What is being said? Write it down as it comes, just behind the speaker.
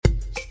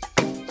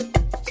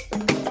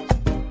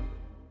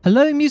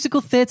Hello,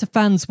 musical theatre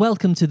fans.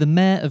 Welcome to the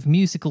Mayor of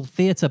Musical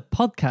Theatre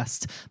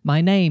podcast.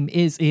 My name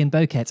is Ian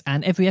Boquet,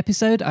 and every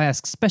episode I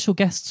ask special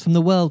guests from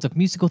the world of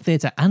musical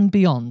theatre and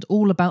beyond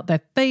all about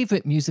their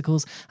favourite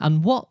musicals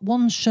and what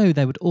one show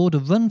they would order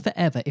run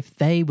forever if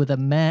they were the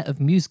Mayor of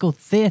Musical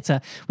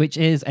Theatre, which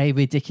is a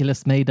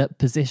ridiculous made-up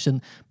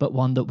position, but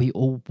one that we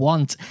all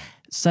want.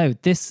 So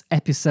this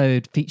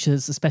episode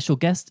features a special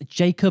guest,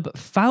 Jacob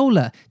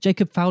Fowler.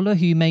 Jacob Fowler,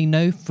 who you may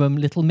know from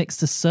Little Mix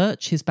to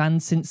Search, his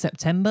band since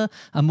September,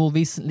 and more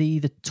recently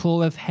the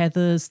tour of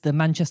Heathers, the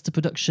Manchester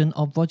production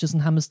of Rodgers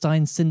and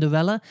Hammerstein's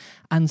Cinderella,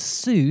 and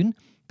soon,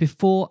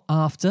 Before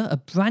After, a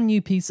brand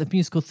new piece of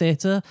musical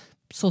theatre,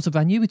 sort of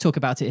brand new, we talk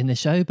about it in the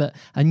show, but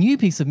a new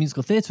piece of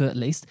musical theatre at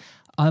least,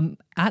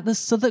 at the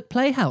Southwark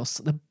Playhouse,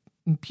 the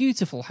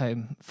beautiful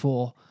home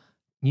for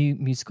new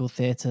musical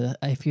theatre.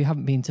 If you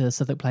haven't been to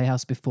Southwark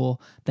Playhouse before,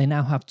 they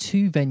now have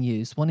two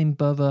venues, one in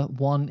Borough,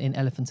 one in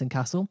Elephant and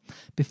Castle.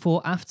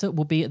 Before After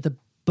will be at the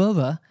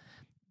Borough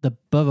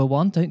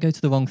one. Don't go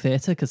to the wrong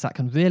theatre because that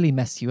can really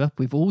mess you up.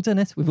 We've all done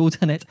it.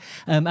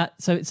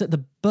 So it's at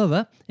the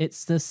Borough.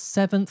 It's the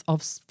 7th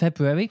of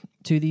February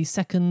to the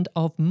 2nd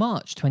of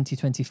March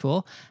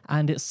 2024,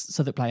 and it's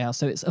Southwark Playhouse,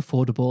 so it's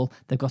affordable.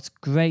 They've got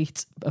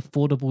great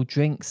affordable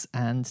drinks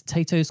and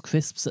Tato's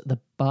crisps at the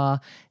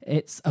bar.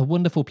 It's a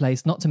wonderful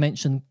place, not to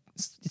mention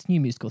it's new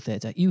musical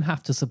theatre. You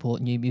have to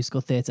support new musical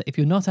theatre. If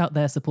you're not out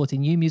there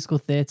supporting new musical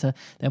theatre,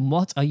 then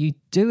what are you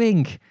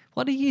doing?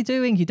 What are you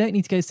doing? You don't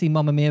need to go see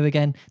Mamma Mia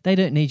again. They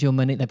don't need your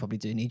money. They probably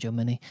do need your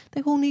money.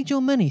 They all need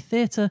your money.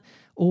 Theatre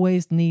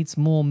always needs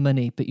more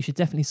money, but you should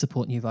definitely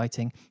support new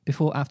writing.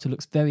 Before After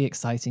looks very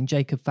exciting.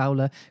 Jacob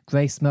Fowler,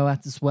 Grace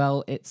Moat as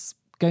well. It's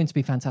going to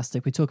be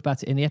fantastic. We talk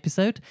about it in the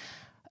episode.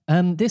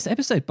 This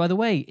episode, by the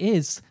way,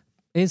 is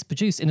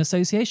produced in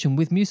association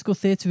with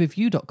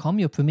musicaltheatrereview.com,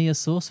 your premier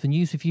source for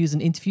news, reviews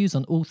and interviews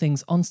on all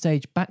things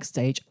onstage,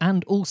 backstage,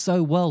 and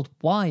also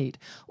worldwide.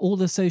 All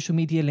the social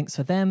media links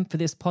for them, for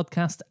this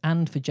podcast,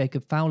 and for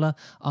Jacob Fowler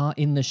are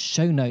in the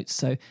show notes.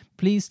 So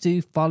please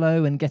do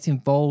follow and get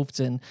involved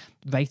and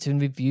rate and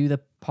review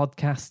the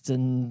podcast.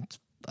 And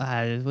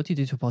what do you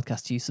do to a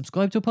podcast? Do you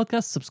subscribe to a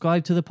podcast?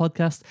 Subscribe to the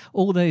podcast?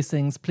 All those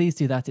things. Please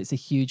do that. It's a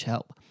huge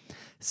help.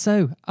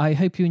 So I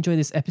hope you enjoy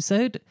this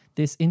episode,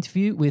 this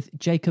interview with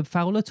Jacob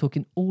Fowler,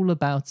 talking all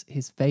about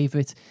his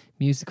favourite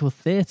musical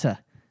theatre.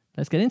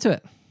 Let's get into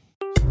it.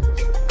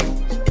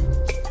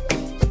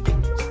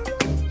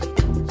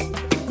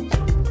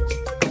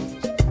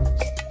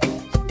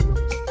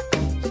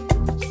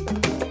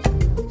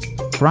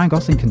 Ryan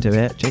Gosling can do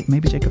it.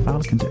 Maybe Jacob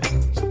Fowler can do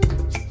it.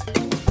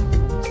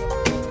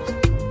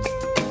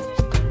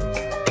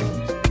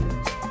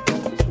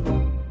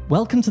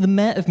 Welcome to the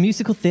Mayor of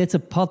Musical Theatre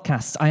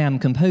podcast. I am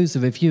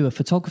composer, reviewer,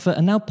 photographer,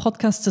 and now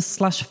podcaster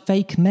 /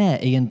 fake mayor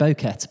Ian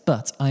Boquet,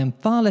 but I am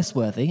far less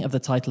worthy of the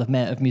title of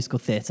Mayor of Musical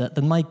Theatre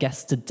than my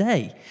guest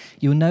today.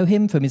 You'll know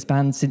him from his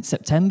band Since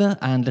September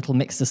and Little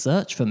Mix to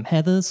Search, from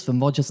Heathers, from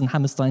Rodgers and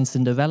Hammerstein's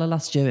Cinderella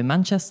last year in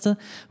Manchester,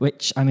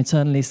 which I'm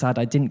eternally sad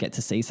I didn't get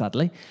to see,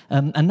 sadly.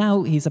 And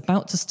now he's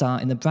about to star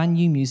in the brand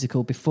new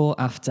musical Before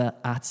After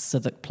at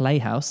Southwark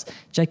Playhouse.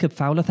 Jacob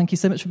Fowler, thank you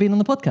so much for being on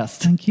the podcast.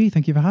 Thank you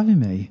for having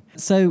me.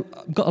 So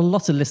I've got a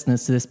lot of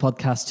listeners to this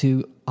podcast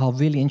who are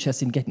really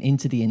interested in getting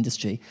into the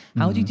industry.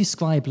 How would you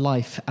describe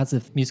life as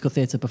a musical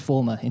theatre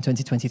performer in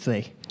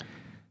 2023?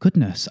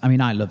 Goodness. I mean,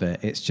 I love it.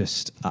 It's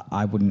just,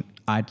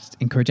 I'd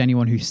encourage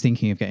anyone who's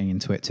thinking of getting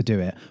into it to do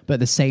it. But at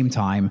the same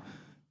time,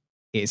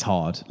 it's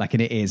hard.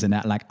 And it is. And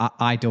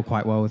I deal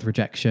quite well with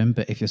rejection.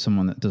 But if you're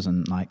someone that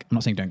doesn't I'm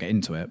not saying don't get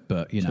into it,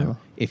 but know,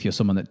 if you're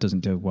someone that doesn't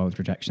deal well with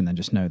rejection, then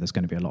just know there's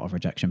going to be a lot of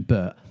rejection.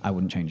 But I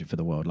wouldn't change it for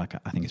the world.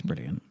 I think it's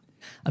brilliant.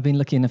 I've been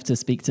lucky enough to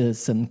speak to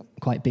some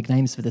quite big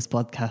names for this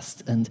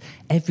podcast, and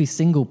every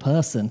single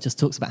person just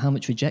talks about how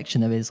much rejection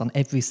there is on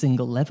every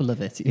single level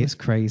of it. It's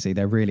crazy.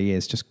 There really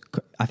is.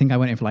 I think I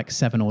went in for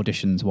 7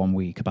 auditions one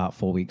week about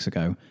 4 weeks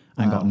ago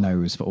and got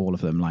no's for all of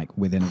them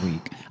within a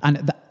week.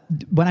 And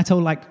when I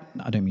tell I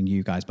don't mean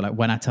you guys, but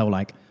when I tell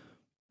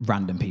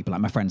random people,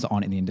 my friends that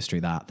aren't in the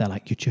industry, that they're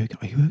like, "You're joking?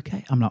 Are you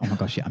okay?" I'm like, "Oh my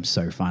gosh, yeah, I'm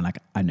so fine."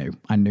 I knew,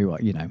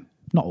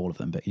 not all of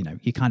them, but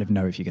you kind of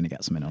know if you're going to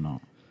get something or not.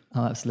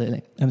 Oh,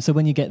 absolutely. So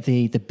when you get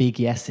the big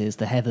yeses,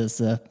 the Heathers,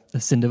 the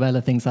Cinderella,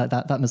 things like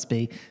that, that must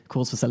be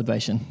cause for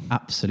celebration.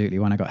 Absolutely.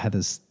 When I got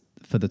Heathers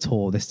for the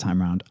tour this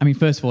time round, I mean,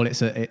 first of all,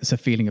 it's a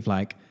feeling of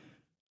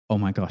oh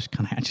my gosh,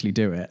 can I actually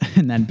do it?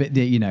 And then, but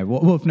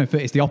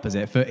it's the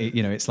opposite.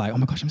 It's oh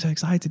my gosh, I'm so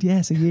excited.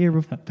 Yes, a year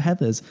of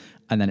Heathers.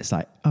 And then it's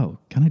oh,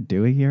 can I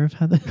do a year of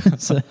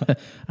Heathers?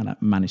 And I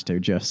managed to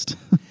just.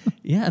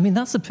 Yeah, I mean,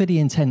 that's a pretty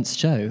intense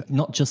show,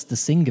 not just the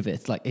sing of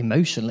it,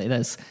 emotionally.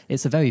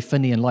 It's a very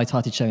funny and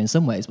lighthearted show in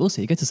some ways, but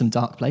also you go to some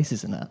dark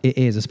places in that. It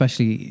is,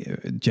 especially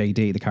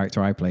JD, the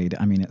character I played.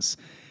 I mean,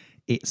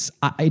 it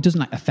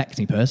doesn't affect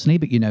me personally,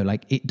 but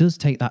it does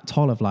take that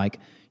toll of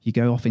you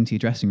go off into your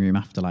dressing room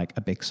after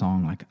a big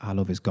song, I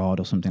Love Is God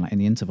or something in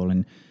the interval,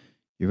 and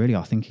you really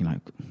are thinking oh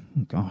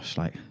gosh,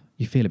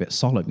 you feel a bit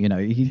solemn, you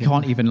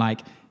can't even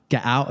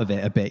get out of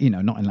it a bit,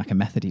 not in a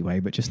methody way,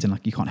 but just in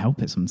you can't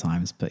help it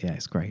sometimes. But yeah,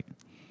 it's great.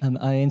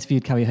 I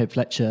interviewed Carrie Hope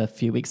Fletcher a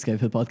few weeks ago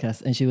for the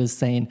podcast, and she was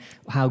saying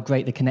how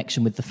great the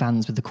connection with the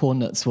fans, with the Corn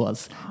Nuts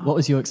was. What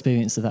was your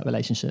experience of that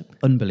relationship?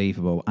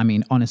 Unbelievable. I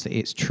mean, honestly,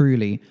 it's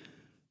truly,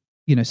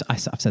 you know, I've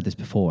said this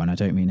before, and I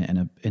don't mean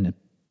it in a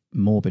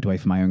morbid way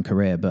for my own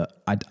career,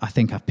 but I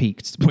think I've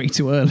peaked way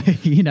too early.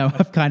 You know,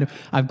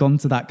 I've gone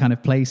to that kind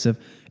of place of,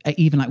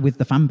 even like with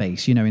the fan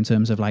base, you know, in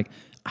terms of like,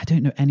 I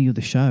don't know any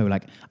other show.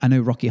 Like, I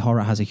know Rocky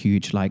Horror has a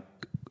huge like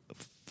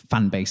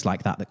fan base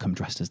like that come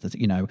dressed as the,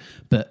 you know,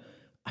 but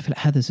I feel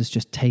like Heathers has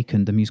just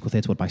taken the musical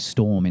theatre world by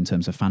storm in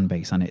terms of fan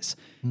base, and it's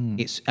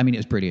I mean, it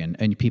was brilliant,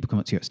 and people come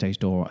up to you at stage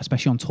door,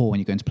 especially on tour when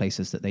you go into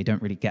places that they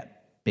don't really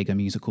get bigger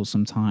musicals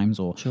sometimes,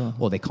 or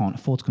they can't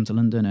afford to come to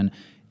London, and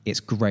it's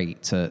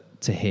great to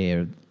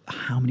hear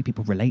how many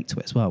people relate to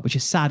it as well, which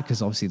is sad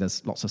because obviously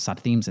there's lots of sad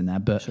themes in there,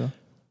 but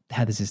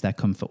Heathers is their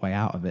comfort way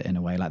out of it in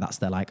a way, like that's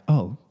their like,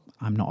 oh,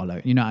 I'm not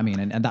alone, you know what I mean,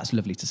 and that's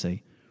lovely to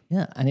see.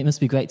 Yeah, and it must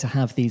be great to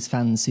have these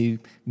fans who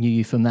knew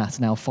you from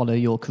that now follow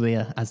your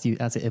career as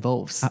it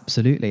evolves.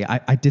 Absolutely.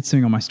 I did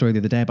something on my story the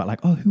other day about like,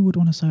 oh, who would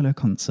want a solo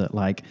concert?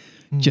 Like,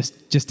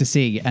 just to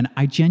see. And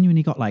I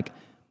genuinely got like,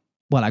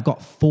 well, I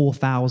got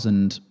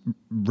 4,000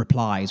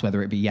 replies,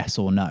 whether it be yes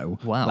or no.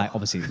 Wow. Like,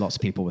 obviously, lots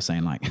of people were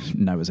saying like,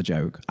 no as a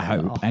joke, I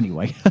hope,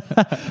 anyway.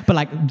 But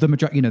like the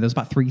majority, you know, there's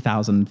about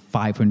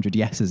 3,500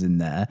 yeses in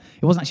there.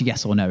 It wasn't actually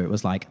yes or no. It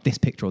was like this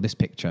picture or this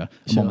picture.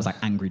 And one was like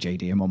angry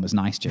JD and one was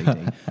nice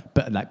JD.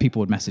 But like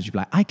people would message you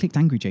like, I clicked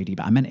angry JD,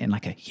 but I meant it in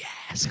like a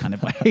yes kind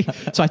of way.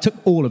 So I took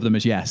all of them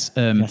as yes.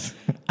 Yes.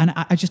 And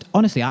I just,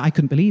 honestly, I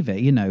couldn't believe it,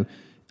 you know.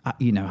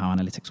 You know how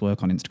analytics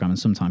work on Instagram, and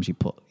sometimes you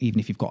put,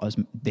 even if you've got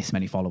this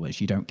many followers,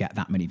 you don't get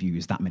that many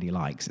views, that many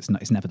likes.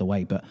 It's never the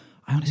way. But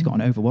I honestly got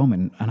an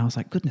overwhelming, and I was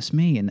like, goodness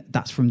me! And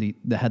that's from the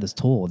Heathers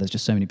tour. There's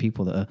just so many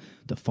people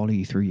that follow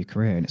you through your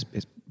career, and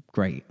it's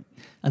great.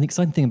 And the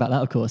exciting thing about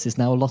that, of course, is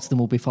now a lot of them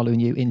will be following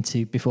you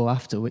into Before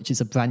After, which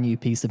is a brand new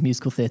piece of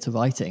musical theatre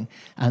writing.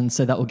 And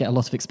so that will get a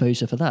lot of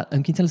exposure for that.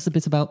 And can you tell us a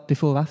bit about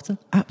Before After?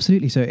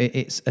 Absolutely. So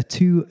it's a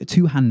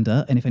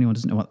two-hander. And if anyone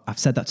doesn't know what, I've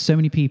said that to so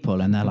many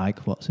people and they're like,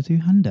 what's a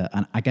two-hander?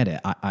 And I get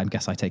it. I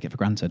guess I take it for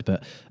granted.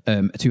 But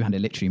a two-hander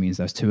literally means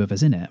there's two of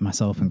us in it,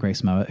 myself and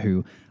Grace Mowat,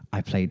 who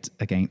I played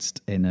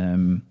against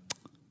in...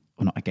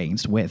 not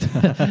against, with,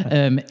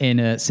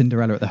 in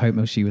Cinderella at the Hope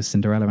Mill. She was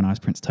Cinderella and I was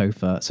Prince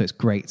Topher. So it's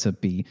great to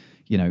be,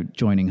 you know,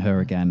 joining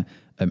her again.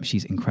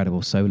 She's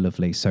incredible, so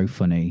lovely, so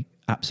funny,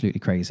 absolutely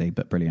crazy,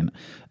 but brilliant.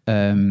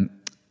 And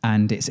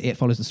it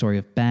follows the story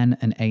of Ben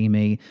and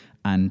Amy,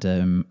 and,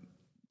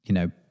 you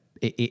know,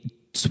 it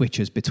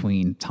switches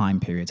between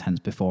time periods, hence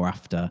Before,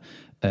 After.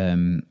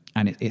 And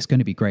it's going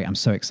to be great. I'm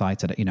so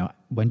excited. You know,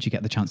 when do you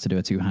get the chance to do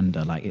a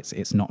two-hander? Like,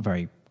 it's not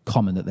very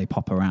common that they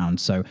pop around.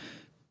 So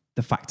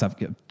the fact I've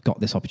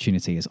got this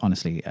opportunity is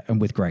honestly, and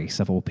with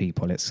Grace of all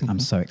people, I'm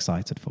so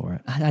excited for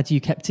it. Had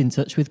you kept in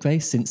touch with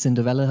Grace since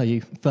Cinderella? Are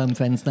you firm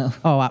friends now?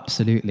 Oh,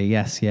 absolutely.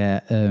 Yes. Yeah.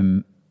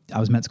 I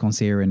was meant to go and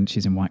see her, and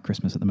she's in White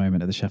Christmas at the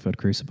moment at the Sheffield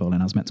Crucible,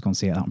 and I was meant to go and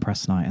see her out on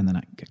press night, and then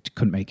I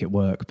couldn't make it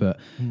work. But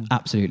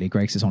absolutely,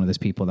 Grace is one of those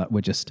people that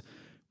we're just,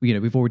 you know,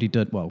 we've already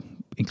done, well,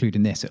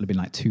 including this, it'll have been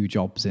like 2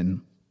 jobs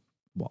in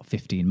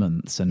 15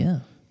 months,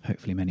 and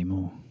hopefully many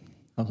more.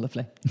 Oh,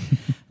 lovely.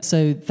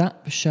 So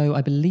that show,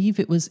 I believe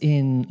it was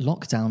in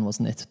lockdown,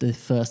 wasn't it? The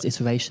first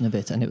iteration of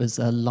it, and it was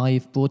a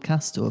live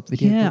broadcast or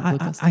video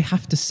broadcast? I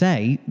have to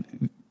say,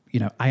 you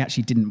know, I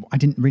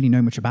didn't really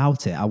know much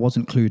about it. I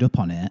wasn't clued up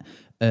on it.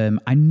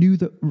 I knew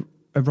that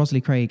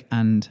Rosalie Craig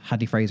and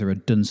Hadley Fraser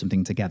had done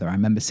something together. I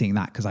remember seeing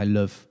that because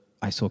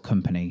I saw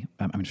Company.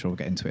 I'm sure we'll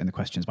get into it in the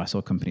questions, but I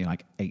saw Company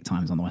like 8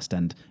 times on the West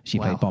End. She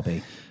played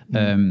Bobby.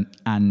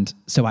 And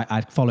so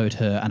I followed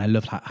her, and I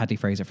loved Hadley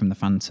Fraser from the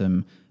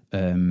Phantom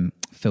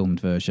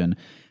filmed version.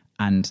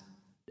 And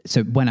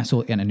so when I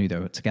saw, and I knew they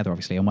were together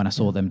obviously, and when I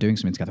saw them doing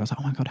something together, I was like,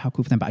 oh my God, how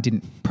cool for them. But I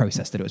didn't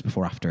process that it was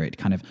Before After. It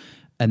kind of,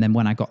 and then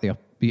when I got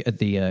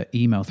the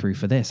email through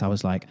for this, I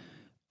was like,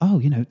 oh,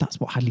 you know, that's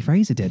what Hadley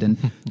Fraser did. And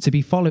to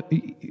be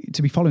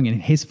following in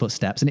his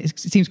footsteps. And it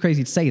seems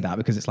crazy to say that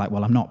because it's like,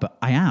 well, I'm not, but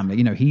I am.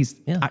 You know, he's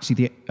actually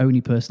the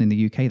only person in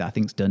the UK that I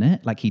think's done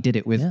it. Like he did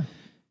it with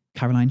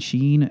Caroline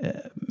Sheen,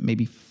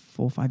 maybe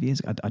 4 or 5 years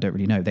ago. I don't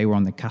really know. They were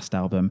on the cast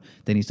album.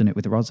 Then he's done it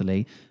with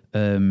Rosalie.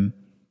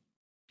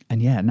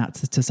 And yeah, and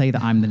that's to say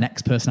that I'm the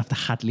next person after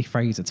Hadley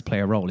Fraser to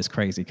play a role is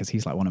crazy because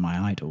he's like one of my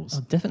idols.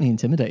 Oh, definitely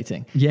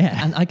intimidating. Yeah.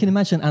 And I can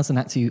imagine as an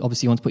actor, you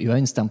obviously want to put your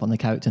own stamp on the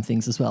character and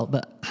things as well.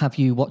 But have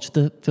you watched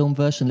the film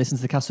version, listened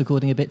to the cast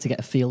recording a bit to get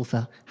a feel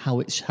for how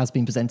it has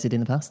been presented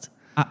in the past?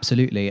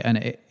 Absolutely.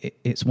 And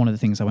it's one of the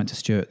things I went to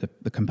Stuart,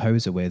 the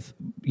composer, with,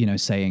 you know,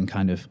 saying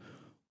kind of,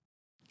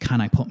 can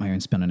I put my own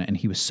spin on it? And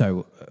he was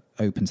so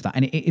open to that.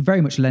 And it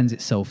very much lends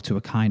itself to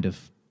a kind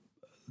of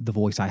the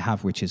voice I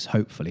have, which is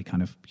hopefully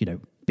kind of, you know,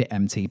 bit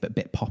MT but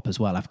bit pop as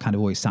well. I've kind of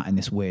always sat in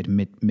this weird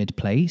mid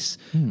place,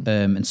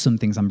 and some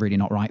things I'm really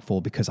not right for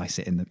because I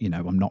sit in the, you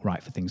know, I'm not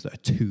right for things that are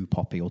too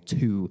poppy or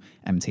too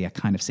MT. I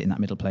kind of sit in that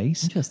middle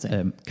place.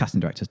 Interesting. Casting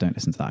directors, don't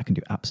listen to that. I can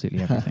do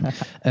absolutely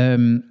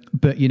everything.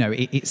 But you know,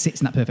 it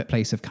sits in that perfect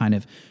place of kind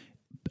of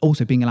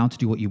also being allowed to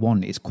do what you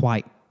want. It's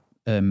quite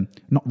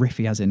not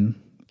riffy as in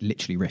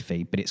literally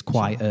riffy, but it's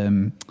quite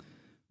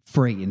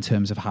free in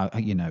terms of how,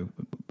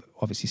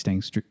 obviously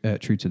staying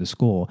true to the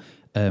score.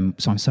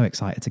 So I'm so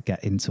excited to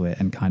get into it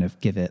and kind of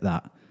give it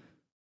that,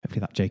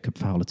 hopefully that Jacob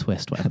Fowler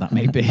twist, whatever that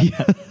may be.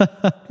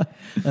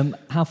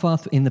 How far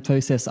in the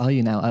process are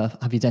you now?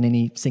 Have you done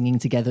any singing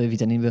together? Have you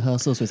done any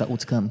rehearsals, or is that all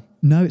to come?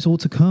 No, it's all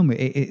to come.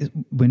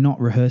 We're not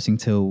rehearsing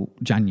till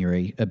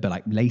January, but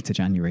like later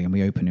January, and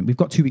we open it. We've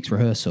got 2 weeks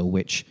rehearsal,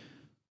 which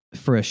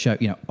for a show,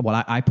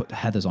 I put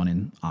Heathers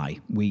on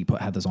we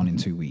put Heathers on in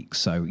 2 weeks.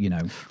 So,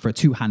 for a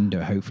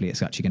two-hander, hopefully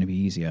it's actually going to be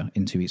easier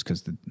in 2 weeks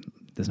because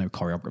there's no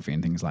choreography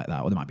and things like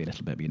that. Or there might be a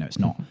little bit, but it's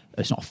not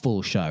a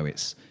full show.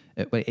 It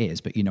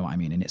is, but you know what I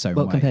mean, in its own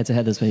way. Well, compared to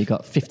Heathers where you've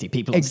got 50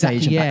 people on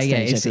stage and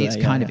backstage. It's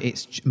kind of,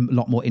 it's a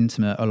lot more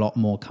intimate, a lot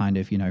more kind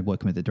of,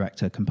 working with the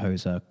director,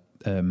 composer,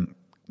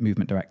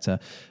 movement director.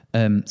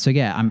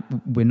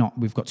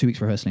 We've got 2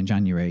 weeks rehearsal in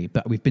January,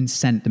 but we've been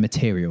sent the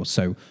material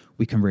so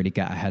we can really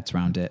get our heads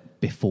around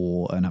it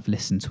before, and I've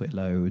listened to it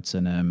loads,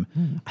 and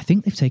I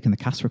think they've taken the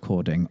cast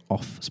recording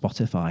off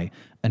Spotify,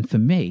 and for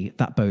me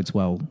that bodes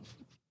well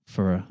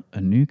for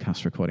a new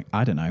cast recording.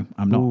 I don't know.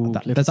 I'm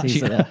not.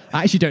 I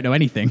actually don't know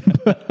anything.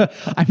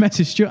 I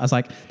messaged Stuart. I was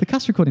like, the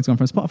cast recording's gone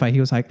from Spotify. He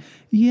was like,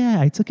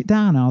 yeah, I took it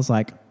down. I was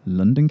like,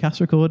 London cast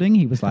recording?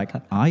 He was like,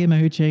 I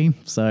emoji.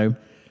 So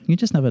you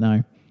just never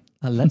know.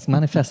 Let's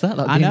manifest that.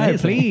 I know, amazing.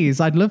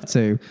 Please. I'd love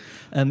to.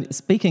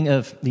 Speaking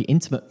of the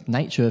intimate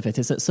nature of it,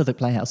 it's at Southwark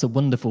Playhouse, a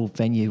wonderful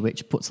venue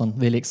which puts on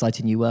really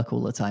exciting new work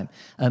all the time.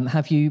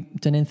 Have you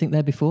done anything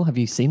there before? Have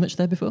you seen much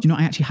there before? Do you know,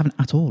 I actually haven't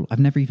at all. I've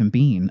never even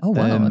been. Oh,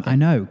 wow. Okay. I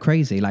know,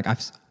 crazy. Like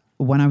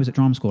when I was at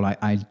drama school,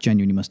 I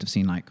genuinely must have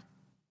seen like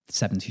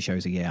 70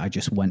 shows a year. I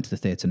just went to the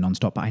theatre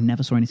non-stop, but I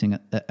never saw anything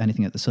at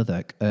the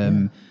Southwark.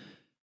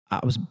 I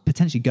was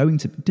potentially going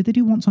to. Did they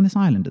do Once on This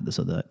Island at the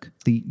Southwark?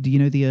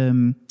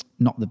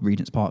 Not the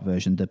Regent's Park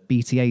version, the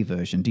BTA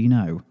version? Do you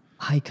know?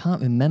 I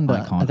can't remember.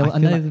 I can't. I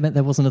know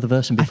there was another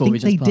version before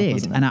Regent's Park. I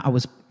think they did, and I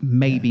was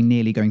maybe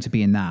nearly going to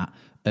be in that,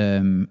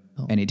 and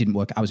it didn't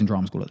work. I was in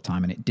drama school at the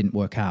time, and it didn't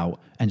work out.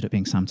 Ended up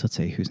being Sam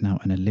Tutty, who's now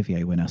an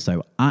Olivier winner.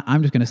 So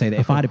I'm just going to say that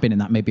if I'd have been in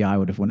that, maybe I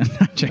would have won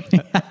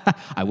it.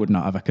 I would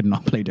not have. I could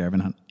not play Dear.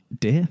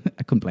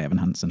 I couldn't play Evan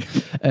Hansen.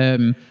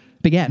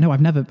 But yeah, no, I've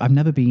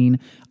never been.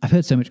 I've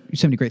heard so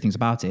many great things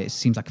about it. It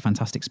seems like a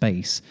fantastic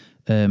space.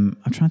 I'm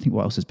trying to think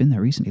what else has been there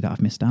recently that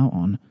I've missed out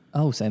on.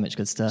 Oh, so much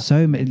good stuff.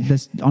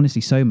 There's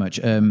honestly so much.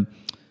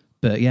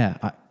 But yeah,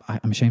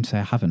 I'm ashamed to say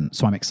I haven't.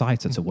 So I'm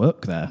excited to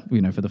work there,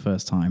 for the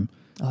first time.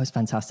 Oh, it's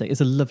fantastic.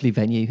 It's a lovely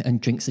venue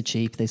and drinks are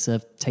cheap. They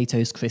serve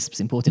Tato's crisps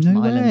imported from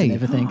Ireland and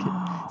everything.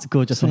 It's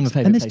gorgeous. One of my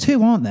favourite places. And there's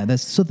two, aren't there?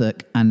 There's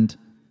Southwark and...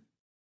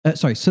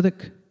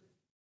 Southwark...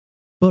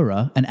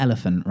 Borough and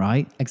Elephant,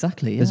 right?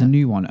 Exactly, yeah. There's a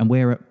new one, and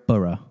we're at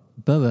Borough.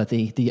 Borough,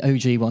 the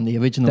OG one, the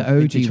original.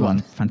 The OG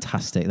one.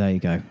 Fantastic. There you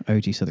go.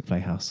 OG Southwark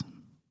Playhouse.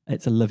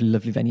 It's a lovely,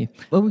 lovely venue.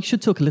 Well, we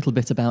should talk a little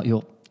bit about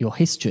your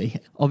history.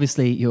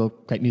 Obviously, you're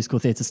a great musical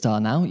theatre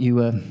star now. You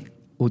were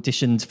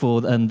auditioned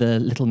for the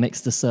Little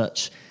Mix The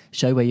Search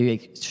show where you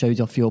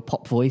showed off your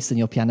pop voice and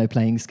your piano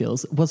playing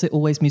skills. Was it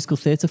always musical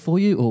theatre for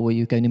you, or were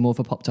you going in more of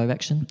a pop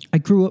direction? I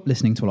grew up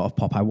listening to a lot of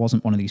pop. I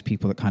wasn't one of these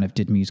people that kind of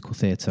did musical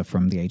theatre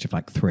from the age of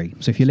like 3.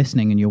 So if you're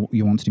listening and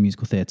you want to do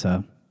musical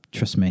theatre,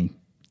 trust me,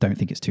 don't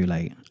think it's too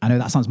late. I know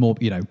that sounds more,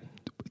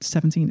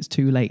 17, it's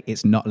too late.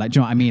 It's not, like, do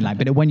you know what I mean? Like,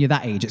 but when you're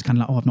that age, it's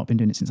kind of like, I've not been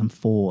doing it since I'm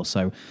 4.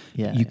 So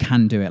you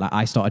can do it. Like,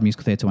 I started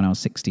musical theatre when I was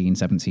 16,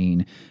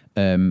 17,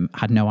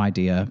 had no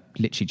idea,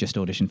 literally just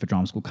auditioned for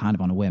drama school kind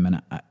of on a whim,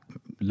 and I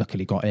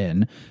luckily got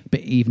in. But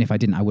even if I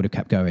didn't, I would have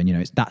kept going.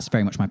 That's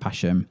very much my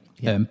passion.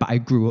 Yeah. But I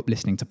grew up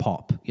listening to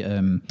pop.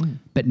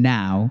 But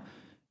now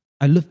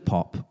I love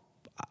pop.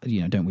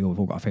 Don't we? We've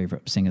all got our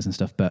favourite singers and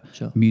stuff, but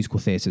musical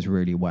theatre is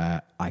really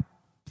where I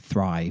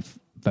thrive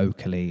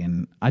vocally.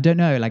 And I don't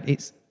know, like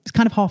it's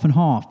kind of half and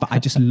half, but I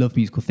just love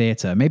musical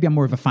theatre. Maybe I'm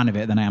more of a fan of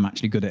it than I am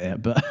actually good at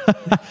it, but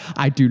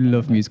I do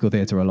love musical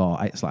theatre a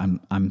lot. It's like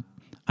I'm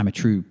a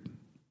true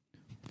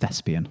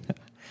thespian.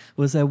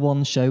 Was there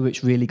one show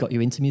which really got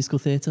you into musical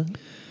theatre?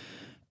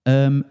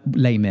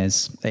 Les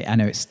Mis. I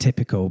know it's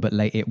typical, but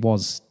it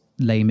was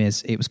Les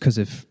Mis. It was because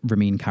of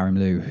Ramin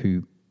Karimloo,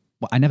 who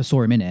I never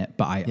saw him in it,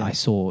 but I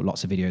saw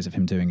lots of videos of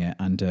him doing it,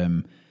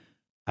 and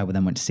I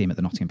then went to see him at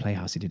the Nottingham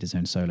Playhouse. He did his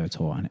own solo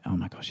tour, and oh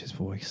my gosh, his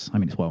voice. I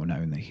mean, it's well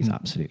known that he's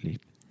absolutely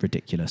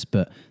ridiculous.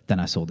 But then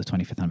I saw the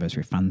 25th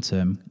anniversary of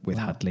Phantom with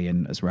Hadley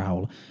and as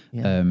Raoul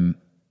on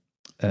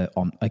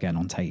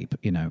tape,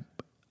 and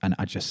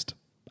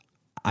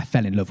I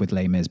fell in love with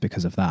Les Mis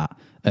because of that.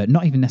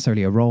 Not even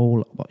necessarily a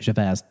role.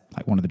 Javert,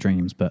 like one of the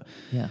dreams, but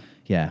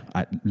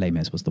Les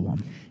Mis was the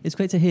one. It's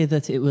great to hear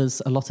that it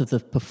was a lot of the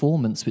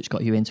performance which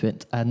got you into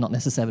it, and not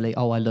necessarily,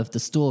 I loved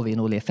the story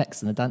and all the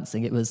effects and the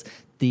dancing. It was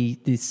the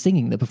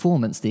singing, the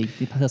performance, the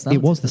personality.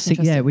 It was the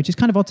singing, which is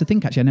kind of odd to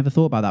think, actually. I never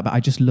thought about that, but I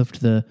just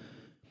loved the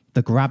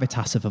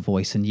gravitas of a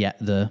voice, and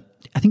yet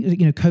I think,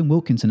 Colm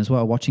Wilkinson as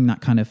well, watching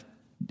that kind of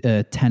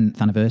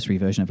 10th anniversary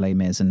version of Les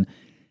Mis and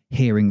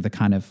hearing the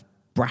kind of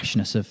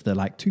brashness of the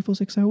like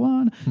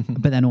 24601,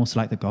 but then also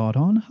like the God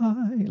on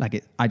high,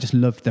 Like I just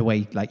loved the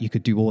way like you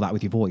could do all that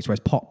with your voice. Whereas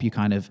pop, you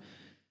kind of,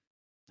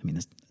 I mean,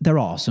 there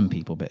are some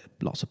people, but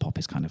lots of pop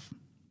is kind of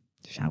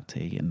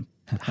shouty and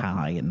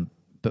high,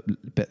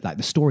 but like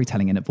the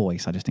storytelling in a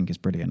voice, I just think is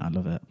brilliant. I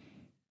love it.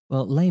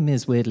 Well, Les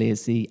Mis, weirdly,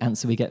 is the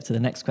answer we get to the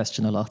next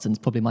question a lot, and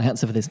it's probably my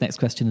answer for this next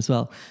question as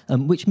well.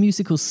 Which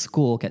musical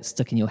score gets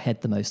stuck in your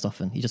head the most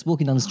often? You're just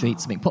walking down the street,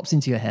 something pops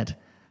into your head.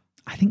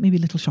 I think maybe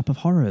Little Shop of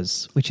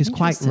Horrors, which is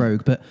quite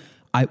rogue, but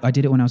I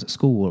did it when I was at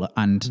school,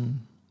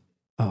 and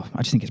I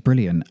just think it's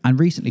brilliant. And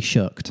recently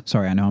Shooked.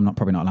 Sorry, I know I'm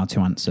probably not allowed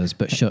two answers,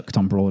 but Shooked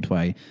on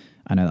Broadway.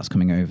 I know that's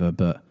coming over,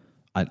 but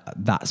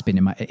that's been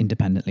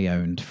independently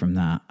owned from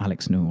that.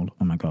 Alex Newell,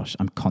 oh my gosh,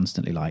 I'm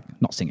constantly like,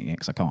 not singing it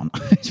because I can't.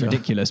 It's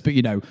ridiculous, but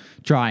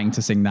trying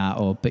to sing that.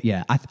 But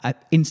yeah, I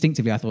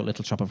instinctively I thought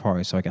Little Shop of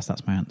Horrors, so I guess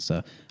that's my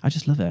answer. I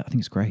just love it. I think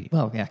it's great.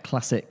 Well, yeah,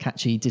 classic,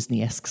 catchy,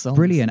 Disney-esque song.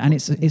 Brilliant, and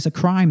it's a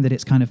crime that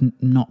it's kind of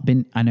not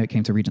been. I know it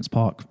came to Regent's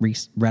Park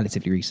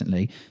relatively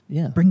recently.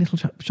 Yeah, bring Little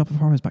Shop of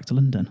Horrors back to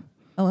London.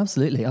 Oh,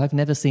 absolutely. I've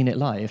never seen it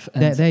live.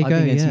 And there you I've go,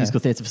 been into musical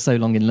theatre for so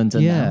long in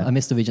London now. I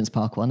missed the Regent's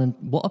Park one. And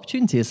what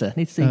opportunity is there? I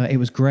need to see. It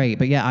was great.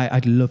 But yeah,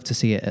 I'd love to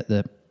see it at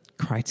the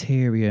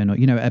Criterion or,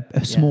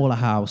 a smaller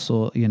house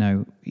or,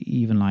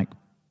 even like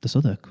the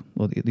Southwark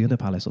or the other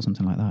palace or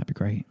something like that. It'd be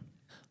great.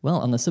 Well,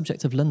 on the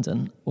subject of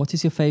London, what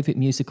is your favourite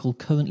musical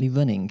currently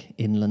running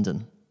in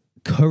London?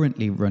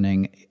 Currently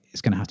running... It's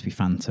going to have to be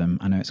Phantom.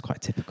 I know it's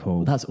quite typical.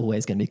 Well, that's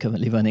always going to be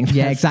currently running.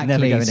 Yeah,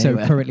 exactly. So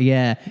currently,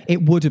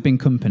 it would have been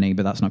Company,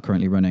 but that's not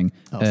currently running.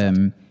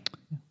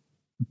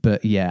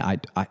 But yeah,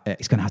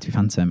 it's going to have to be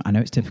Phantom. I know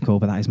it's typical,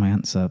 but that is my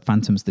answer.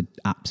 Phantom's the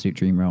absolute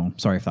dream role.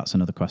 Sorry if that's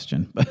another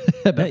question,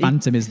 but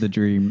Phantom is the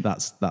dream.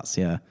 That's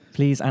yeah.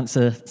 Please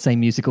answer same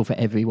musical for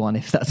everyone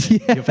if that's your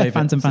favourite.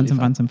 Phantom.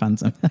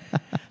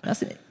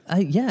 That's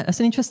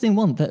an interesting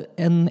one. That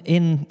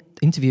in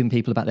interviewing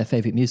people about their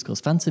favourite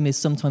musicals, Phantom is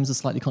sometimes a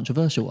slightly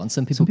controversial one.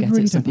 Some people get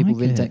it, some people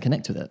really don't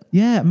connect with it.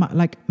 Yeah,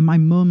 my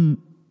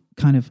mum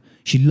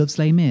she loves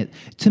Les Mis.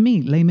 To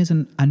me, Les Mis,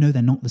 and I know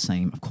they're not the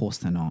same. Of course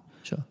they're not.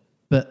 Sure.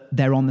 But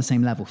they're on the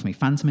same level for me.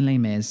 Phantom and Les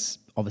Mis,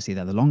 obviously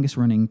they're the longest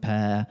running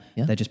pair.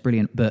 Yeah. They're just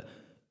brilliant. But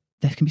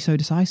they can be so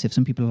decisive.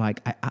 Some people are like,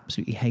 I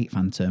absolutely hate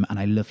Phantom and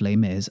I love Les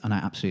Mis, and I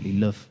absolutely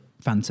love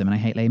Phantom and I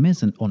hate Les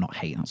Mis, or not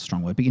hate, that's a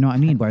strong word, but you know what I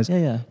mean? Whereas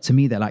to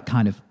me, they're like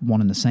kind of one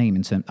and the same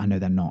in terms, I know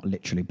they're not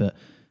literally, but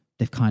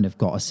they've kind of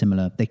got a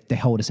similar, they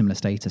hold a similar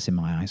status in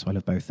my eyes. So I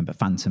love both of them, but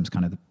Phantom's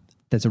kind of,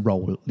 there's a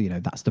role,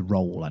 that's the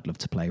role I'd love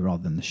to play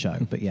rather than the show.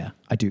 But yeah,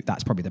 I do,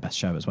 that's probably the best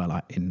show as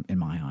well in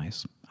my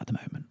eyes at the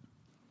moment.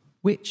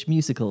 Which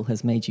musical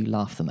has made you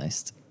laugh the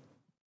most?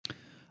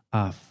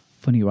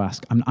 Funny you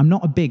ask. I'm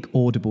not a big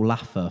audible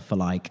laugher for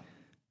like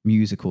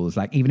musicals.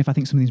 Like even if I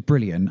think something's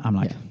brilliant, I'm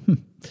like,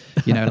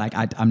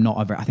 I'm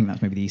not I think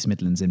that's maybe the East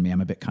Midlands in me. I'm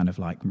a bit kind of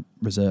like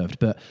reserved.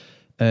 But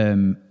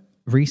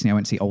recently I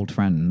went to see Old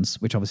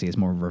Friends, which obviously is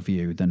more of a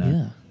review than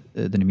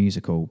a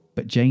musical.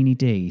 But Janie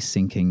D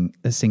singing,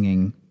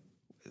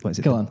 what is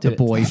it? The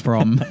boy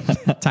from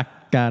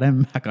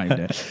Takarem. I can't even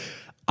do it.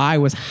 I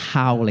was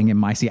howling in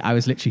my seat. I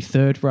was literally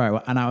third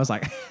row and I was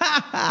like,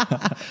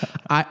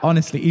 I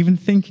honestly, even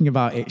thinking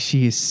about it,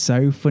 she is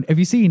so funny. Have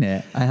you seen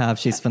it? I have.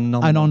 She's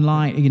phenomenal. And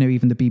online,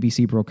 even the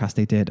BBC broadcast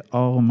they did,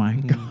 oh my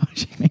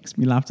gosh, it makes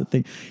me laugh to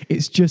think.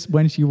 It's just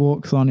when she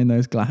walks on in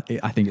those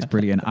I think it's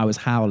brilliant. I was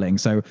howling.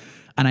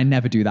 And I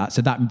never do that.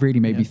 So that really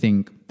made me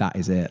think that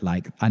is it.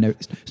 Like, I know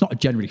it's not a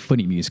generally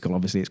funny musical,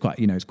 obviously. It's quite,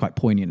 it's quite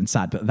poignant and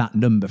sad, but that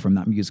number from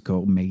that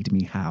musical made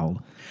me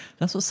howl.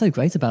 That's what's so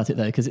great about it,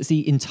 though, because it's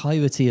the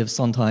entirety of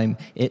Sondheim.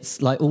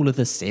 It's like all of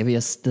the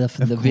serious stuff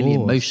and the really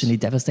emotionally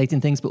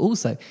devastating things, but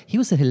also he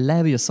was a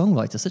hilarious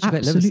songwriter, such a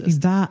great lyricist. Absolutely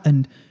that.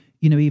 And,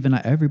 even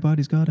like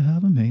Everybody's Got to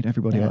Have a Mate,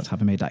 Everybody Got to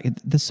Have a Mate. Like,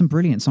 there's some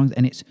brilliant songs,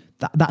 and it's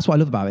that's what I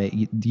love about it.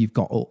 You've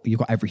got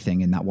everything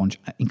in that one,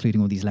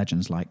 including all these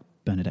legends like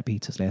Bernadette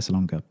Peters, Lea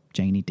Salonga,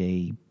 Janie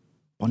D,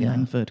 Bonnie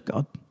Langford,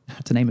 God,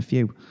 to name a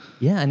few.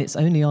 Yeah, and it's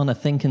only on, I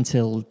think,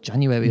 until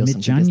January or something.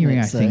 Mid-January,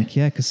 I think,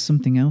 because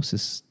something else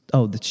is...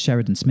 Oh, the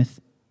Sheridan Smith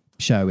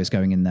show is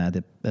going in there,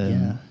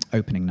 the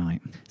opening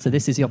night. So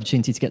this is the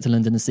opportunity to get to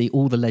London and see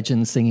all the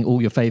legends singing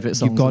all your favourite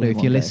songs. You've got to,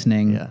 if you're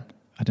listening,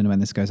 I don't know when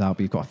this goes out,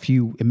 but you've got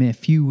a mere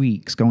few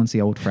weeks, go and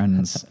see Old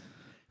Friends.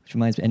 Which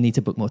reminds me, I need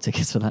to book more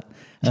tickets for that.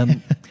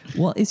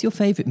 What is your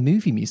favourite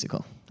movie musical?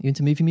 Are you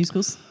into movie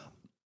musicals?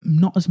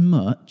 Not as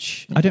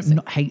much. I don't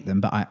not hate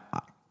them, but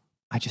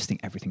I just think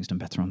everything's done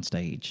better on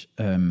stage.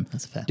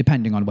 That's fair.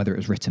 Depending on whether it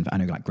was written, I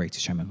know like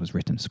Greatest Showman was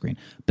written for screen.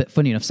 But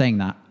funny enough, saying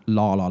that,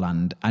 La La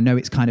Land, I know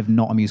it's kind of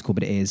not a musical,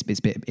 but it is. It's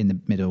a bit in the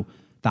middle.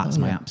 That's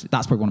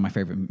that's probably one of my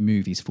favourite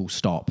movies, full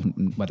stop.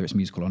 Whether it's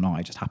musical or not,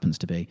 it just happens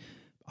to be.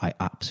 I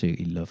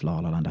absolutely love La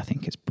La Land. I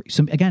think it's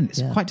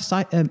quite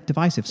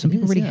divisive. Some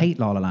people really hate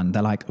La La Land.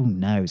 They're like, oh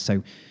no,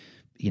 so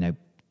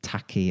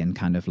tacky and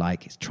kind of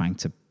like it's trying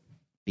to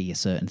be a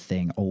certain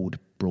thing, old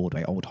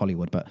Broadway, old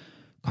Hollywood, but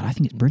God, I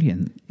think it's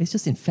brilliant. It's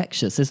just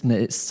infectious, isn't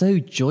it? It's so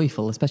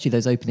joyful, especially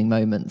those opening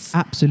moments.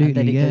 Absolutely, and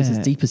then it goes as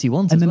deep as you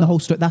want. And then the whole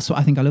story, that's what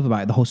I think I love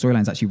about it. The whole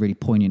storyline is actually really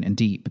poignant and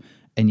deep.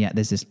 And yet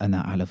there's this, and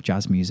I love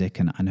jazz music,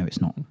 and I know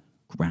it's not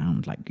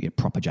ground, like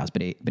proper jazz.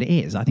 But it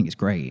is. I think it's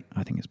great.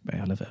 I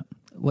love it.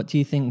 What do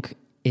you think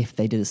if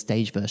they did a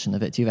stage version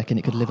of it? Do you reckon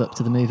it could live up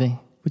to the movie?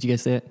 Would you go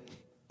see it?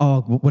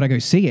 Oh, would I go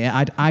see it?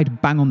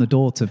 I'd bang on the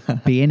door to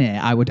be in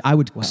it. I would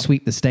wow.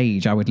 Sweep the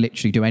stage. I would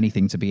literally do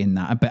anything to be in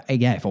that. But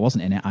yeah, if I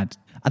wasn't in it,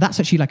 that's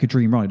actually like a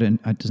dream role.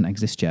 It doesn't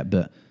exist yet,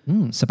 but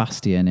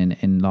Sebastian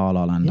in La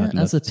La Land.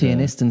 Yeah, as a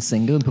pianist and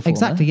singer and performer.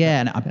 Exactly,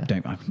 yeah.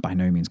 And by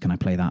no means can I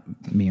play that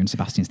Mia and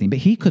Sebastian's theme, but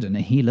he couldn't.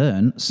 And he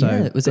learned. So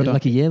yeah, was it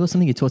like a year or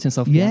something? He taught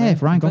himself piano? Yeah,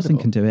 if Ryan Gosling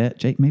can do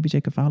it, maybe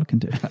Jacob Fowler can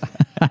do it.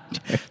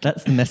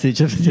 That's the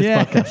message of this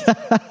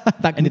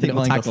podcast. That can be the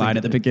tagline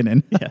at the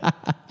beginning. Yeah.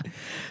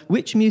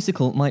 Which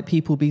musical might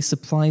people be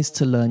surprised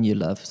to learn you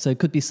love? So it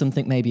could be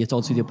something maybe at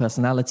odds with your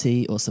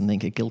personality, or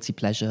something a guilty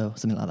pleasure, or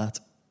something like that.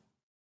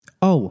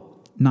 Oh,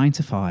 9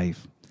 to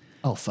 5.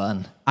 Oh,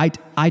 fun. I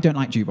don't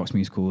like jukebox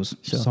musicals.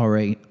 Sure.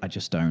 Sorry, I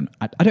just don't.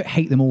 I don't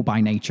hate them all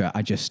by nature.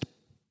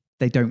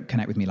 They don't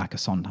connect with me like a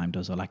Sondheim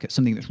does, or like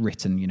something that's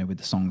written, with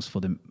the songs for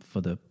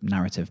the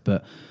narrative.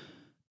 But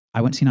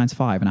I went to see 9 to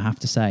 5, and I have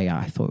to say,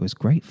 I thought it was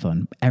great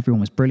fun. Everyone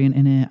was brilliant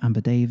in it.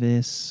 Amber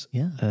Davis.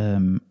 Yeah.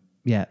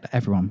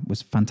 Everyone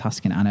was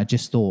fantastic in it. And I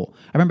just thought,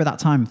 I remember that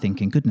time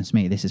thinking, goodness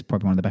me, this is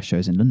probably one of the best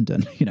shows in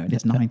London.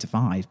 It's 9 to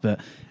 5,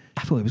 but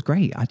I thought it was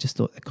great. I just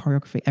thought the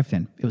choreography,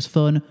 everything, it was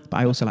fun, but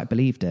I also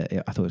believed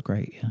it. I thought it was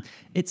great. Yeah.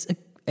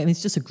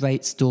 It's just a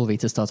great story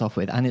to start off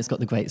with, and it's got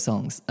the great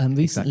songs.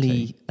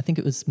 Recently, Exactly. I think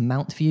it was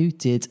Mount View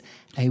did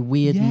a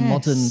weird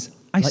modern,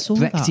 I saw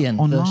Brechtian that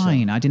online.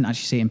 version. I didn't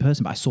actually see it in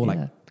person, but I saw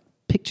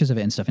pictures of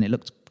it and stuff, and it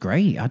looked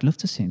great. I'd love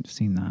to seen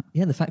that.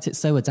 Yeah, the fact it's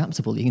so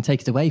adaptable, you can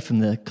take it away from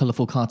the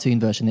colourful cartoon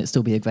version, it'd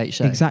still be a great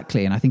show.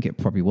 Exactly, and I think it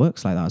probably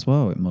works like that as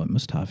well. It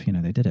must have,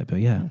 they did it. But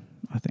yeah,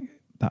 I think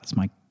that's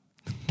my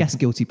guess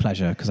guilty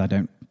pleasure, because I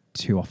don't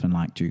too often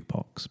like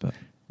jukebox. But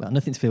well,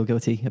 nothing to feel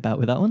guilty about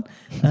with that one.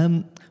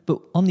 But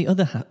on the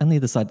other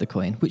side of the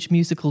coin, which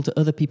musical do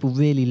other people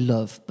really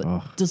love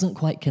but doesn't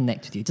quite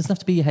connect with you? It doesn't have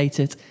to be you hate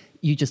it,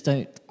 you just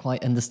don't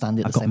quite understand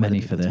it. I've got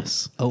many for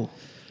this. Oh.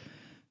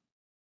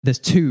 There's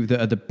two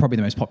that are probably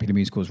the most popular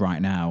musicals right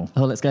now.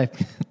 Oh, let's go.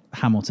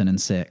 Hamilton and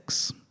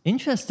Six.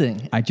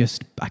 Interesting. I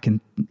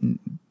can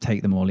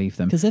take them or leave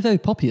them. Because they're very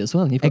poppy as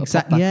well. And you've got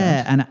exactly.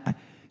 Yeah, and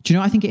do you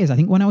know what I think it is? I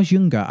think when I was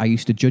younger, I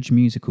used to judge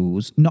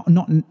musicals, not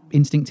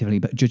instinctively,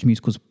 but judge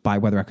musicals by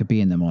whether I could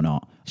be in them or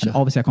not. Sure. And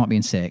obviously I can't be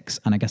in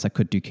Six, and I guess I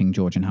could do King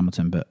George and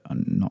Hamilton, but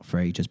not for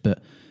ages.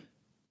 But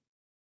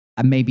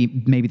and maybe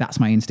that's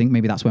my instinct.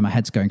 Maybe that's where my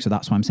head's going. So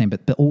that's why I'm saying.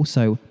 But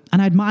also,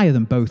 and I admire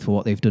them both for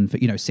what they've done for.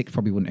 Six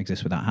probably wouldn't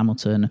exist without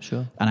Hamilton.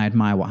 Sure. And I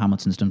admire what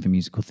Hamilton's done for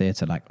musical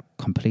theatre, like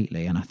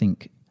completely. And I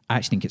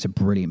actually think it's a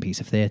brilliant piece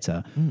of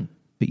theatre.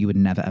 But you would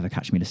never ever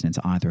catch me listening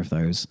to either of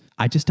those.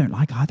 I just don't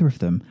like either of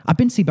them. I've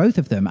been to see both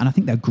of them, and I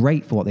think they're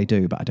great for what they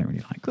do. But I don't really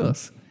like them. Of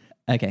course.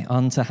 Okay,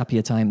 on to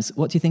Happier Times.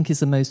 What do you think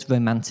is the most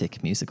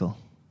romantic musical?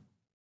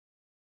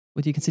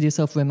 Would you consider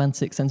yourself a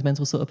romantic,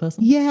 sentimental sort of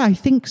person? Yeah, I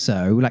think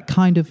so. Like,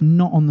 kind of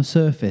not on the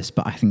surface,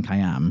 but I think I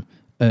am.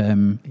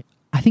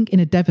 I think in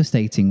a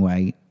devastating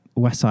way,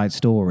 West Side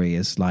Story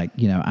is like,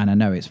 and I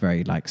know it's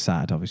very like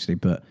sad, obviously,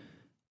 but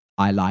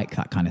I like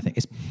that kind of thing.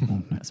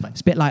 That's fine.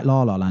 It's a bit like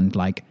La La Land.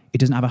 Like, it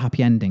doesn't have a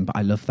happy ending, but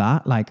I love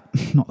that. Like,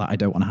 not that I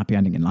don't want a happy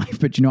ending in life,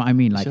 but do you know what I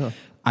mean? Like, sure.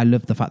 I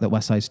love the fact that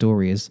West Side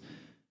Story is,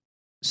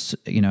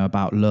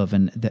 about love,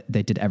 and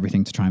they did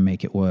everything to try and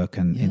make it work.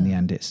 And in the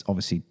end, it's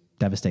obviously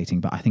devastating,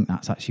 but I think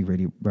that's actually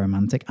really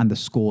romantic, and the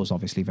score's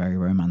obviously very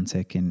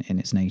romantic in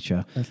its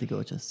nature. Earthly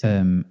gorgeous.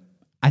 Yeah.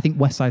 I think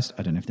West Side,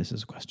 I don't know if this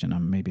is a question,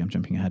 maybe I'm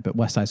jumping ahead, but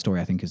West Side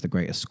Story I think is the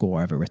greatest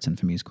score ever written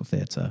for musical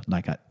theatre.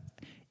 Like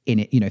in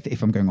it,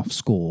 if I'm going off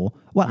score,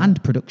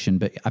 and production,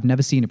 but I've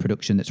never seen a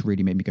production that's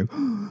really made me go,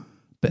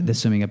 but there's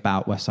something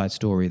about West Side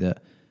Story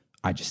that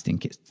I just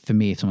think it's, for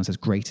me, if someone says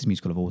greatest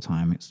musical of all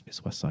time,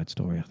 it's West Side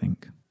Story, I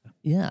think.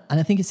 Yeah, and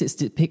I think it's its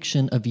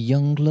depiction of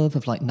young love,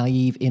 of like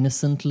naive,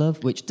 innocent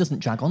love, which doesn't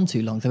drag on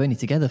too long. They're only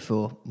together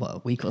for, a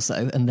week or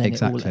so, and then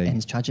it all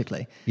ends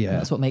tragically. Yeah. And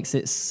that's what makes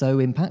it so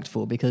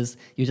impactful, because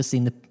you're just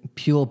seeing the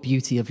pure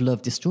beauty of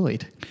love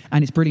destroyed.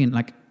 And it's brilliant,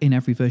 like in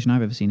every version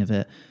I've ever seen of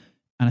it.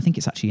 And I think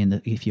it's actually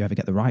if you ever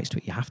get the rights to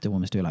it, you have to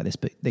almost do it like this,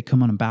 but they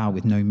come on and bow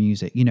with no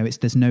music.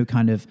 There's no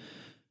kind of,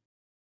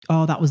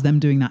 that was them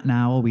doing that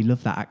now, we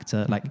love that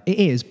actor. Like, it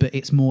is, but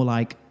it's more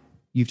like,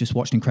 you've just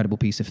watched an incredible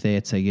piece of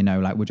theatre,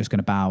 like we're just going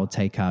to bow,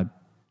 take our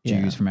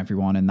dues from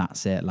everyone, and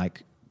that's it.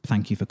 Like,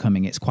 thank you for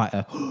coming. It's quite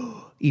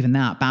even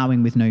that,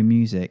 bowing with no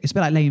music. It's a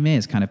bit like Les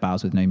Mis kind of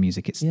bows with no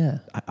music. It's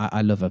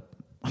I love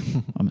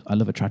I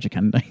love a tragic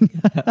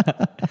ending.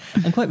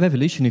 And quite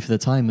revolutionary for the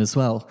time as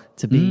well,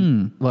 to be,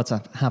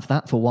 to have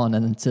that for one,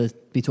 and to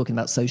be talking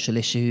about social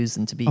issues,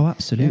 and to be... Oh,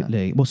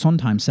 absolutely. Yeah. Well,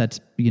 Sondheim said,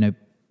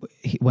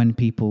 when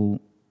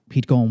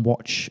he'd go and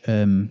watch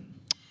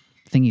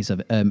thingies of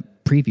it,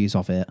 previews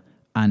of it,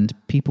 and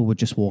people would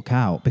just walk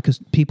out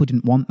because people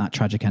didn't want that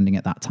tragic ending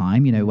at that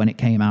time. When it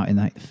came out in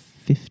the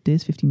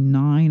 50s,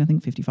 59, I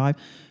think 55,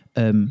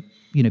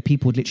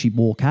 people would literally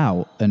walk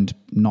out and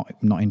not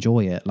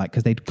enjoy it. Like,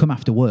 because they'd come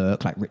after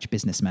work, like rich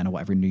businessmen or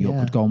whatever in New York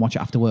would go and watch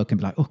it after work and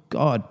be like, oh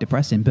God,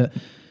 depressing. But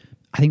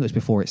I think it was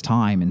before its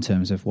time in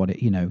terms of what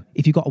it, you know,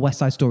 if you got a West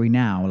Side Story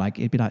now, like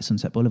it'd be like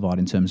Sunset Boulevard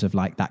in terms of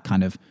like that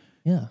kind of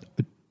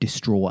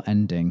distraught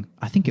ending.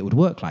 I think it would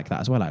work like that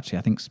as well, actually.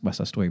 I think West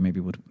Side Story maybe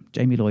would.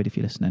 Jamie Lloyd, if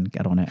you're listening,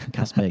 get on it.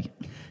 Cast me.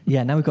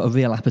 Yeah, now we've got a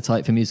real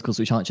appetite for musicals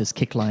which aren't just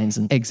kick lines.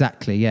 And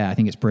Exactly, yeah. I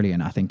think it's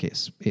brilliant. I think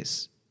it's,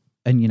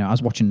 and you know, I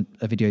was watching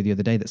a video the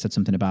other day that said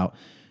something about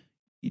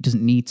it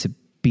doesn't need to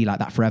be like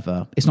that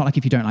forever. It's not like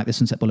if you don't like the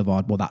Sunset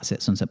Boulevard, well, that's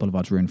it. Sunset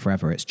Boulevard's ruined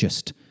forever. It's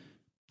just,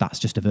 that's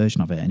just a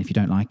version of it. And if you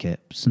don't like it,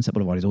 Sunset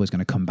Boulevard is always going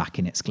to come back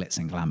in its glitz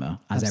and glamour,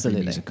 as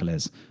every musical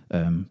is.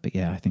 But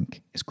yeah, I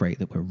think it's great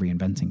that we're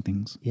reinventing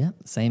things. Yeah,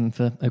 same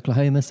for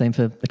Oklahoma, same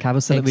for the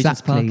Carousel at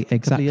Regent's Park a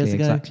couple of years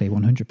ago. Exactly,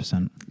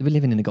 100%. We're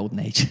living in a golden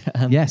age.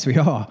 Yes, we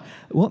are.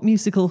 What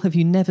musical have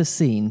you never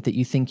seen that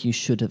you think you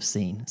should have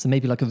seen? So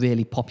maybe like a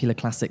really popular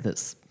classic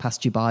that's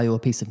passed you by, or a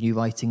piece of new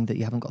writing that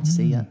you haven't got to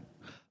see yet.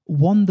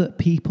 One that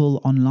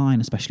people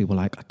online especially were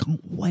like, I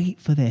can't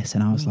wait for this.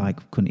 And I was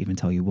like, couldn't even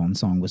tell you one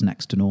song, was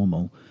Next to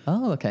Normal.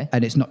 Oh, okay.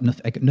 And it's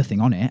nothing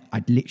on it.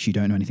 I literally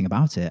don't know anything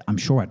about it. I'm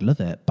sure I'd love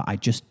it, but I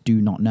just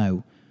do not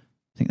know.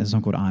 I think there's a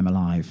song called I'm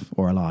Alive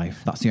or Alive.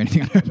 That's the only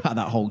thing I know about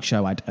that whole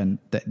show and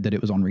that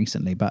it was on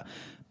recently, but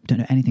I don't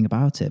know anything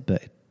about it,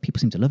 but people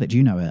seem to love it. Do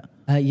you know it?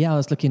 Yeah, I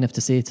was lucky enough to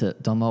see it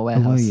at Donmar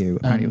Warehouse. Oh, were you?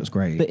 Apparently it was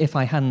great. But if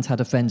I hadn't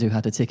had a friend who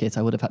had a ticket,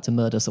 I would have had to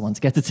murder someone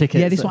to get a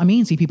ticket. Yeah, this is what I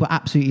mean. See, people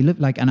absolutely love,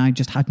 like, and I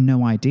just had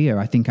no idea.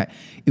 I think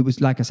it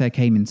was, like I say, I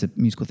came into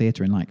musical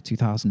theatre in like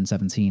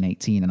 2017,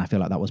 18, and I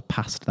feel like that was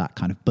past that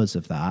kind of buzz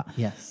of that.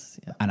 Yes.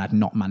 Yeah. And I'd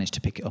not managed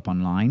to pick it up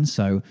online.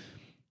 So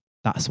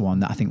that's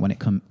one that I think when it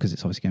comes, because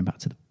it's obviously going back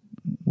to the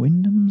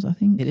Wyndhams, I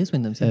think. It is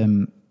Wyndhams,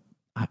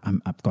 yeah.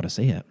 I've got to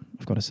see it.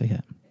 I've got to see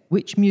it.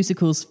 Which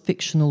musical's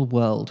fictional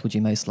world would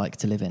you most like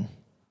to live in?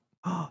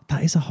 Oh,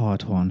 that is a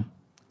hard one.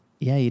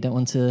 Yeah, you don't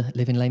want to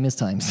live in Les Mis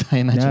times, I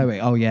imagine.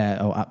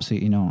 No,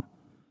 absolutely not.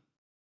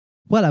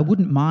 Well, I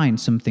wouldn't mind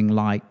something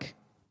like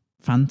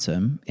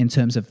Phantom in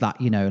terms of that,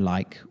 you know,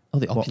 like... Oh,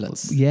 the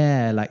opulence.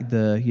 Yeah, like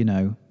the, you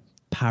know,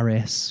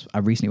 Paris. I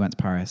recently went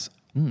to Paris.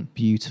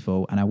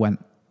 Beautiful. And I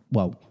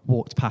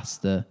walked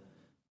past the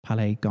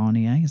Palais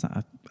Garnier. Is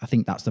that? I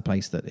think that's the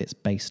place that it's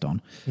based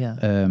on.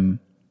 Yeah.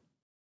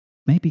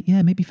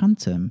 Maybe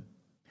Phantom,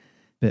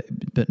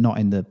 but not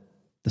in the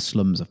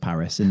slums of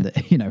Paris. In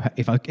the, you know,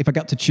 if I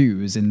got to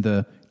choose in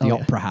the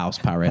opera house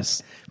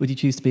Paris, would you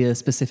choose to be a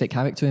specific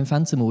character in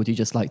Phantom, or would you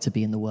just like to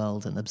be in the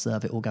world and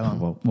observe it all go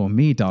on? Well,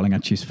 me, darling,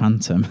 I'd choose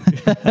Phantom,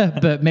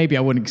 but maybe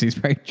I wouldn't because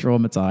he's very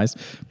traumatized.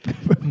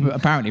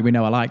 Apparently, we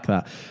know I like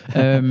that.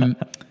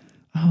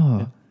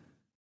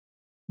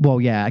 Well,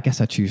 yeah, I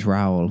guess I'd choose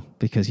Raoul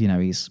because, you know,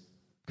 he's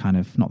kind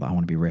of, not that I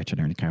want to be rich, I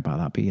don't really care about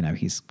that, but, you know,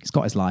 he's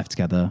got his life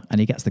together and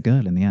he gets the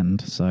girl in the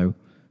end. So,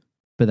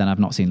 but then I've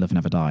not seen Love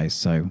Never Dies,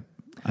 so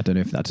I don't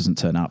know if that doesn't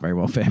turn out very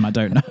well for him. I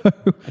don't know.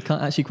 I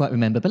can't actually quite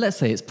remember, but let's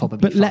say it's probably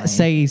But fine. let's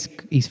say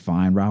he's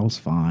fine. Raoul's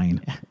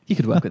fine. You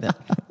could work with it.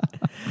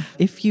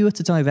 If you were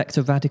to direct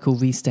a radical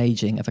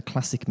restaging of a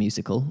classic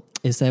musical,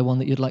 is there one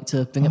that you'd like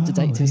to bring up to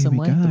date in some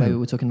way? The way we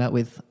were talking about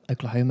with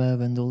Oklahoma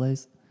and all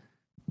those?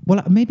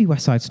 Well, maybe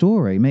West Side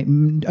Story,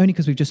 only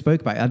because we've just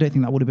spoke about it. I don't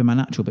think that would have been my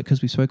natural, but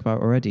because we spoke about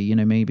it already, you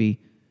know, maybe,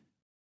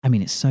 I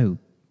mean, it's so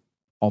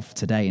of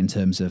today in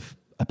terms of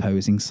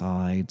opposing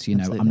sides, you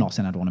know. Absolutely. I'm not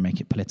saying I'd want to make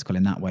it political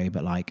in that way,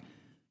 but like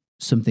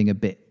something a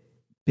bit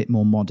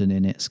more modern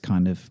in its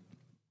kind of,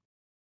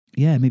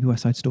 yeah, maybe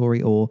West Side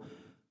Story or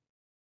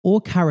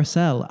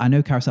Carousel. I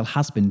know Carousel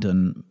has been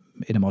done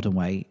in a modern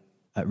way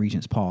at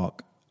Regent's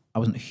Park. I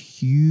wasn't a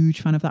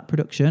huge fan of that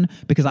production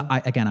because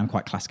I'm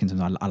quite classic in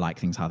terms of I like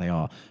things how they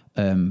are.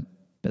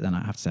 But then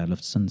I have to say I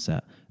loved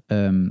Sunset.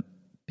 But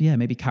yeah,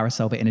 maybe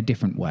Carousel, but in a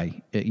different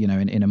way, you know,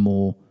 in a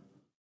more,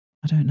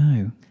 I don't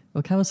know.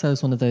 Well, Carousel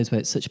is one of those where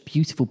it's such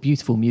beautiful,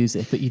 beautiful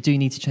music, but you do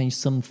need to change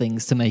some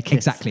things to make it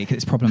exactly because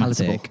it's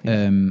problematic.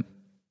 Yeah.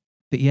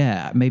 But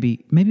yeah,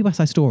 maybe West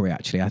Side Story.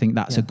 Actually, I think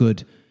that's a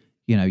good.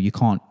 You know,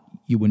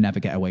 you will never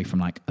get away from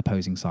like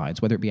opposing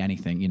sides, whether it be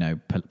anything, you know,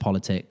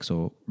 politics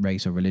or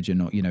race or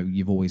religion, or, you know,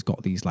 you've always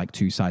got these like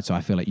two sides. So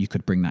I feel like you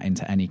could bring that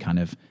into any kind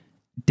of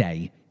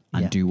day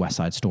and do West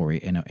Side Story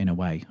in a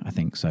way. I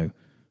think so.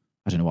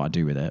 I don't know what I'd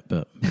do with it,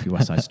 but maybe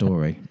West Side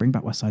Story. Bring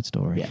back West Side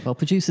Story. Yeah, well,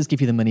 producers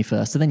give you the money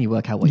first, and then you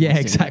work out what you want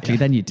to do. Exactly.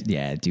 Then you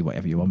do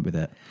whatever you want with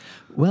it.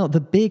 Well, the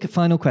big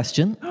final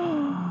question.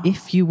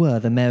 If you were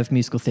the mayor of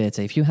musical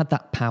theatre, if you had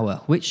that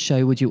power, which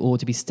show would you order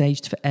to be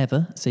staged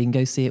forever so you can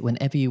go see it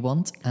whenever you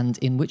want, and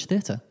in which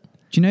theatre?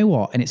 Do you know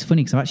what? And it's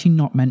funny because I've actually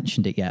not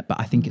mentioned it yet, but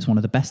I think it's one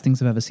of the best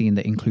things I've ever seen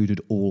that included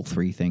all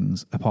three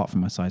things, apart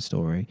from West Side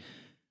Story,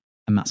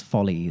 and that's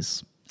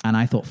Follies. And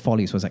I thought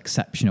Follies was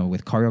exceptional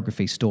with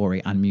choreography,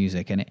 story, and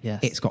music. And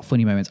it's got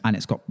funny moments and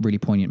it's got really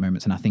poignant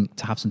moments. And I think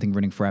to have something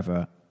running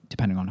forever,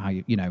 depending on how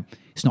you know,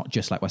 it's not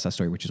just like West Side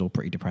Story, which is all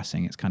pretty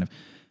depressing. It's kind of,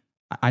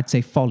 I'd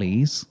say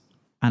Follies,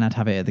 and I'd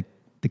have it at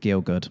the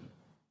Gielgud.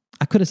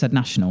 I could have said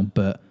National,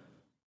 but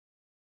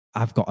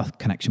I've got a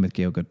connection with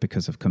Gielgud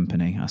because of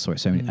Company. I saw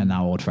it so many, and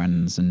now Old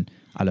Friends, and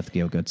I love the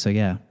Gielgud. So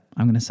yeah,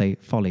 I'm going to say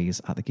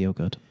Follies at the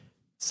Gielgud.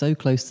 So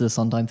close to the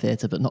Sondheim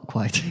Theatre, but not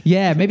quite.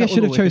 Yeah, maybe I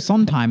should have chose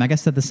Sondheim. I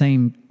guess they're the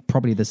same,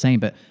 probably the same,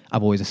 but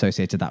I've always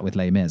associated that with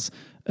Les Mis.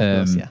 Of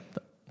course, yeah.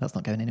 But that's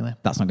not going anywhere.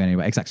 That's not going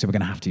anywhere. Exactly. So we're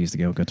going to have to use the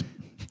Gielgud.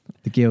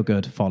 The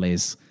Gielgud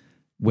Follies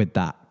with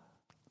that.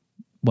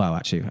 Well,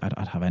 actually,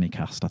 I'd have any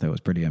cast. I thought it was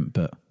brilliant,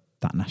 but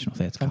that National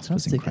Theatre cast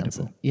was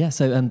incredible. Yeah,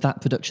 so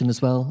that production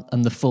as well,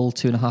 and the full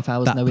 2.5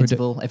 hours, no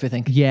interval,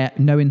 everything. Yeah,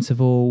 no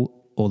interval,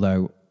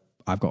 although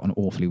I've got an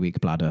awfully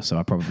weak bladder, so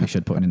I probably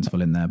should put an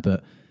interval in there,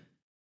 but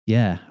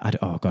yeah, I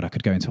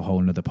could go into a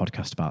whole nother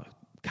podcast about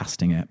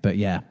casting it. But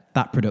yeah,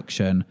 that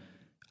production,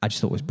 I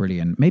just thought was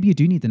brilliant. Maybe you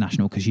do need the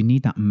National because you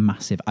need that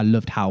massive... I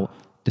loved how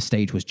the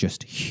stage was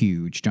just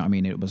huge. Do you know what I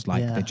mean? It was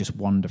like they just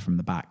wander from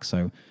the back.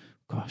 So,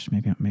 gosh,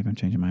 maybe I'm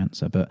changing my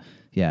answer. But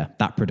yeah,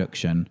 that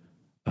production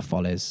of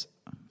Follies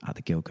at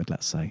the Gielgud,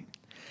 let's say.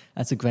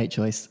 That's a great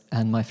choice.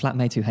 And my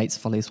flatmate who hates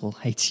Follies will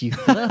hate you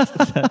for that.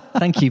 So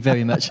thank you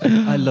very much.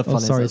 I love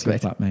Follies. Sorry That's to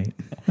great. Flatmate.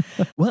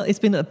 Well, it's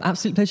been an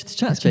absolute pleasure to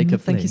chat, Jacob.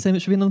 Lovely. Thank you so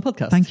much for being on the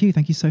podcast. Thank you.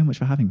 Thank you so much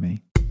for having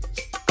me.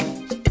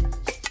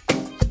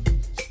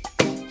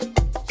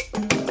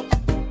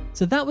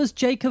 So that was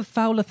Jacob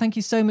Fowler. Thank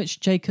you so much,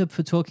 Jacob,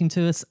 for talking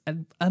to us.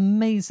 An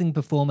amazing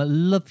performer,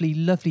 lovely,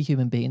 lovely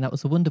human being. That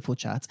was a wonderful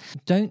chat.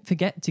 Don't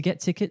forget to get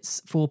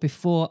tickets for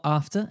Before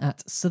After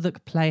at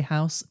Southwark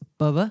Playhouse,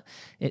 Borough.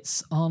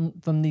 It's on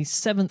from the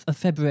 7th of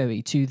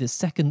February to the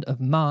 2nd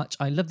of March.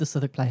 I love the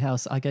Southwark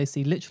Playhouse. I go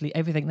see literally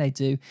everything they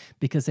do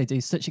because they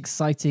do such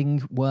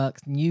exciting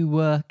work, new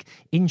work,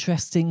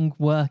 interesting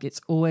work.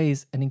 It's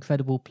always an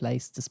incredible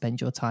place to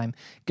spend your time.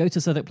 Go to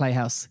Southwark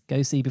Playhouse.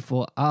 Go see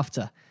Before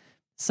After.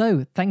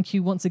 So thank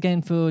you once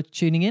again for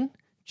tuning in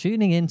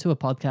to a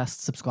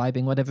podcast,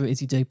 subscribing, whatever it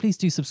is you do. Please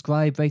do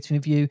subscribe, rate and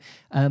review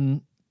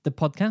the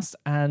podcast,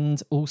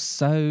 and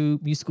also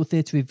Musical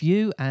Theatre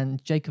Review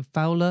and Jacob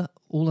Fowler,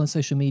 all on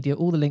social media,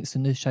 all the links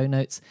in the show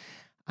notes.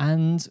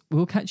 And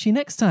we'll catch you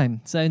next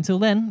time. So until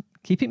then,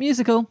 keep it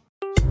musical.